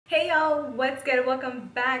Hey y'all, what's good?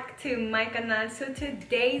 Welcome back to my canal. So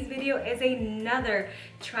today's video is another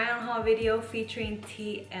try on haul video featuring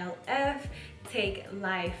TLF Take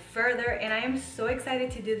Life Further, and I am so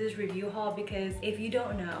excited to do this review haul because if you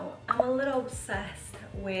don't know, I'm a little obsessed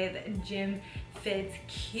with gym fits,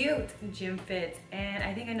 cute gym fits, and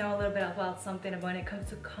I think I know a little bit about something when it comes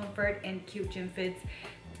to comfort and cute gym fits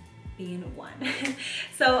being one.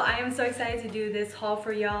 So I am so excited to do this haul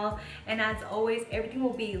for y'all, and as always, everything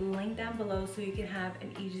will be linked down below so you can have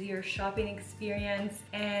an easier shopping experience.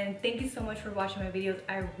 And thank you so much for watching my videos.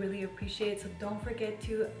 I really appreciate it. So don't forget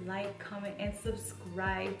to like, comment, and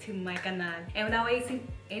subscribe to my canal. And without wasting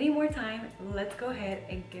any more time, let's go ahead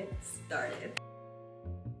and get started.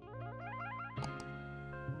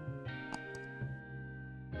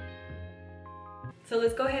 So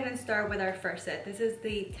let's go ahead and start with our first set. This is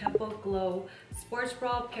the Tempo Glo Sports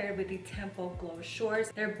Bra paired with the Tempo Glo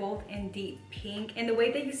shorts. They're both in deep pink, and the way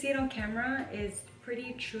that you see it on camera is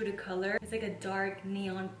pretty true to color. It's like a dark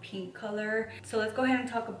neon pink color. So let's go ahead and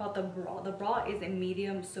talk about the bra. The bra is a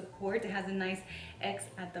medium support. It has a nice X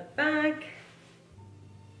at the back.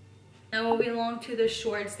 Now moving along to the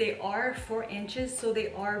shorts, they are 4 inches, so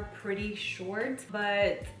they are pretty short,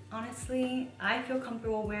 but honestly, I feel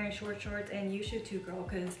comfortable wearing short shorts, and you should too, girl,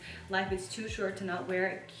 because life is too short to not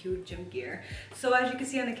wear cute gym gear. So as you can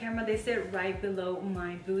see on the camera, they sit right below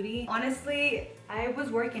my booty. Honestly, I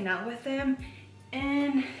was working out with them,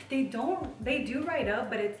 and they do ride up,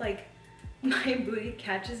 but it's like my booty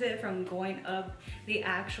catches it from going up the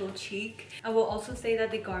actual cheek. I will also say that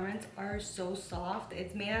the garments are so soft.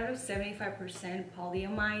 It's made out of 75%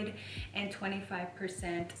 polyamide and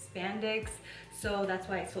 25% spandex, so that's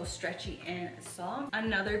why it's so stretchy and soft.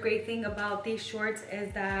 Another great thing about these shorts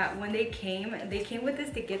is that when they came with this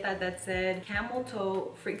ticket that said camel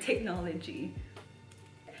toe free technology.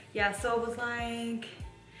 Yeah, so it was like,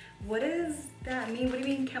 what does that mean? What do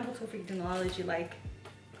you mean camel toe free technology? Like,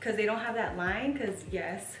 because they don't have that line, because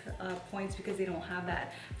yes, points because they don't have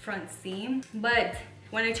that front seam. But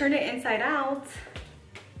when I turn it inside out,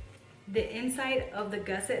 the inside of the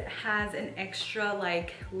gusset has an extra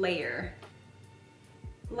like layer.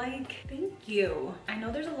 Like, thank you. I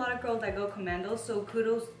know there's a lot of girls that go commando, so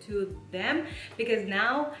kudos to them, because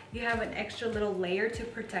now you have an extra little layer to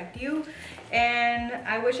protect you. And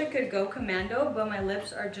I wish I could go commando, but my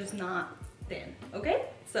lips are just not thin, okay?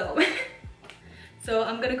 So so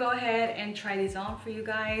I'm gonna go ahead and try these on for you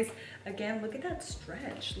guys. Again, look at that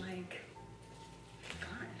stretch, like,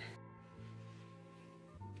 God.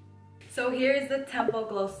 So here's the Tempo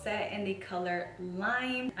Glo set in the color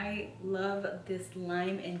lime. I love this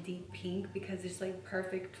lime and deep pink because it's like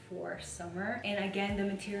perfect for summer. And again, the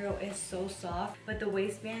material is so soft, but the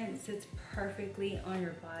waistband sits perfectly on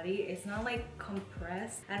your body. It's not like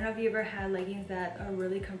compressed. I don't know if you ever had leggings that are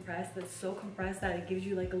really compressed, that's so compressed that it gives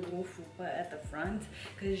you like a little fupa at the front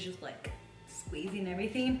because it's just like squeezing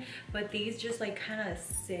everything, but these just like kind of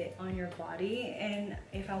sit on your body, and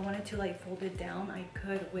if I wanted to like fold it down, I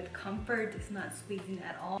could with comfort. It's not squeezing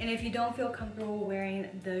at all. And if you don't feel comfortable wearing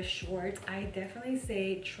the shorts, I definitely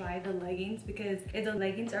say try the leggings, because if the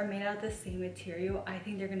leggings are made out of the same material, I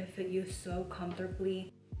think they're gonna fit you so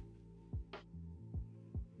comfortably.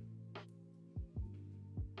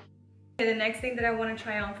 The next thing that I want to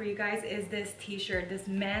try on for you guys is this t-shirt, this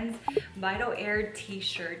men's Vital Air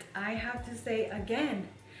t-shirt. I have to say again,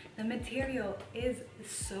 the material is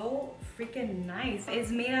so freaking nice.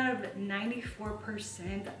 It's made out of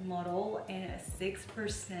 94% modal and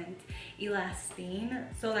 6% elastane,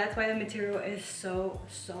 so that's why the material is so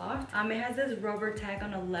soft. It has this rubber tag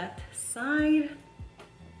on the left side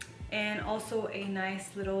and also a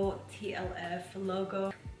nice little TLF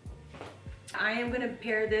logo. I am gonna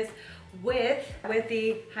pair this with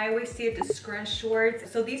the high-waisted scrunch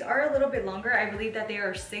shorts. So these are a little bit longer. I believe that they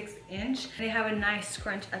are 6 inch. They have a nice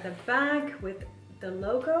scrunch at the back with the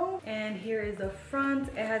logo, and here is the front.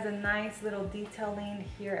 It has a nice little detailing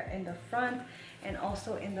here in the front and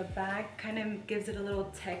also in the back. Kind of gives it a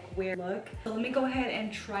little tech wear look. So let me go ahead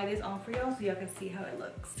and try this on for y'all so y'all can see how it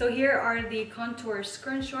looks. So here are the contour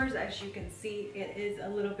scrunch shorts. As you can see, it is a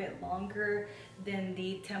little bit longer than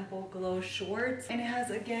the Tempo Glo shorts, and it has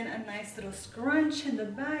again a nice little scrunch in the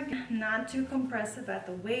back, not too compressive at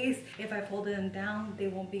the waist. If I folded them down, they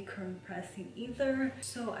won't be compressing either,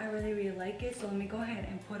 so I really like it. So let me go ahead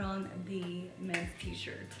and put on the men's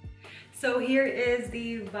t-shirt. So here is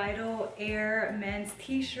the Vital Air men's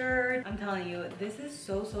t-shirt. I'm telling you, this is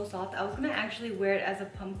so soft. I was gonna actually wear it as a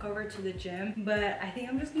pump cover to the gym, but I think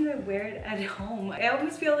I'm just gonna wear it at home. I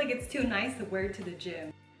always feel like it's too nice to wear to the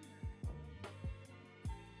gym.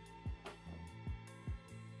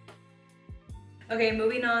 Okay,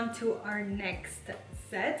 moving on to our next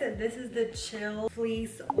set. This is the Chill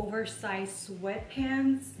Fleece Oversized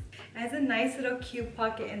Sweatpants. It has a nice little cute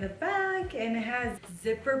pocket in the back and it has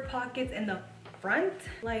zipper pockets in the front.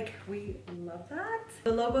 Like, we love that.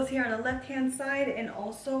 The logo's here on the left hand side and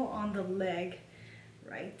also on the leg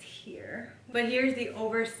right here. But here's the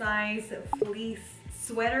oversized fleece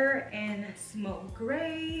sweater in smoke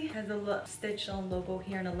gray. Has a stitched on logo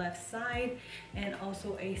here on the left side and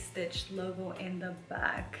also a stitched logo in the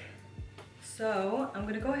back. So I'm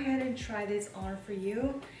gonna go ahead and try this on for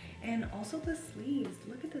you. And also the sleeves,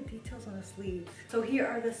 look at the details on the sleeves. So here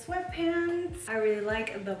are the sweatpants. I really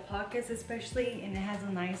like the pockets especially, and it has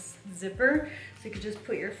a nice zipper. So you could just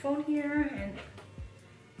put your phone here and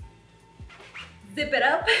zip it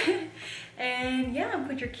up. And yeah,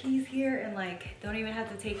 put your keys here and like, don't even have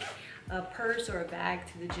to take a purse or a bag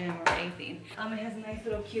to the gym or anything. It has a nice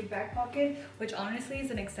little cute back pocket, which honestly is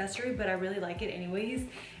an accessory, but I really like it anyways.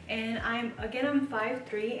 And I'm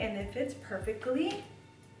 5'3" and it fits perfectly.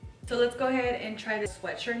 So let's go ahead and try the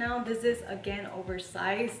sweatshirt now. This is again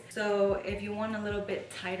oversized. So if you want a little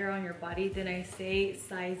bit tighter on your body, then I say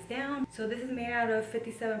size down. So this is made out of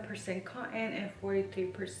 57% cotton and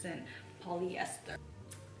 43% polyester.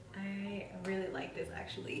 I really like this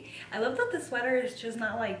actually. I love that the sweater is just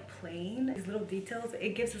not like plain. These little details,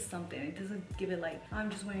 it gives us something. It doesn't give it like,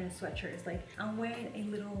 I'm just wearing a sweatshirt. It's like, I'm wearing a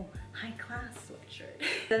little high class sweatshirt.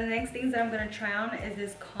 So the next things that I'm gonna try on is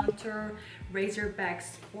this contour Racerback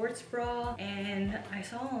Sports Bra. And I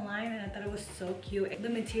saw it online and I thought it was so cute. The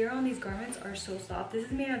material on these garments are so soft. This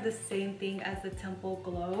is made of the same thing as the Temple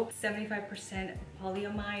Glo. 75%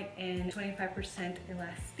 polyamide and 25%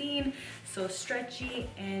 elastane. So stretchy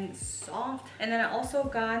and soft. And then I also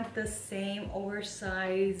got the same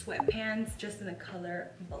oversized sweatpants just in the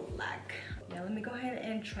color black. Yeah, let me go ahead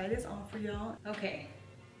and try this on for y'all. Okay,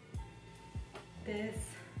 this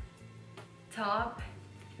top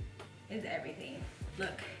is everything.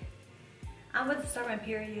 Look, I'm about to start my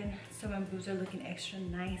period, so my boobs are looking extra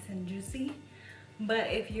nice and juicy. But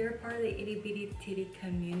if you're part of the itty bitty titty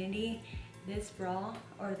community, this bra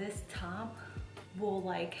or this top will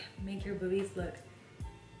like make your boobies look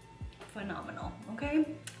phenomenal, okay?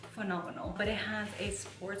 Phenomenal. But it has a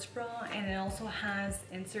sports bra and it also has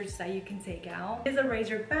inserts that you can take out. It's a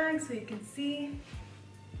razor bag so you can see.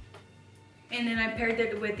 And then I paired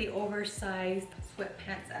it with the oversized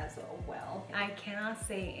sweatpants as well. I cannot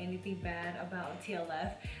say anything bad about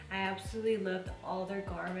TLF. I absolutely loved all their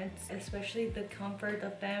garments, especially the comfort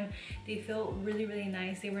of them. They feel really, really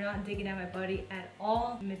nice. They were not digging at my body at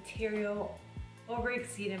all. Material over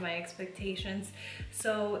exceeded my expectations.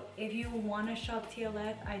 So if you want to shop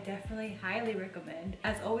TLF, I definitely highly recommend.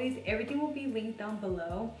 As always, everything will be linked down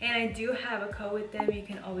below, and I do have a code with them. You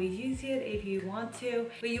can always use it if you want to,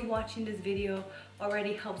 but you watching this video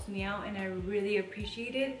already helps me out and I really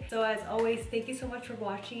appreciate it. So as always, thank you so much for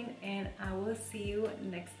watching and I will see you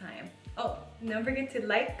next time. Oh, don't forget to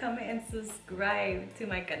like, comment and subscribe to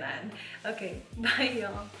my canal. Okay, bye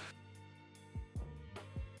y'all.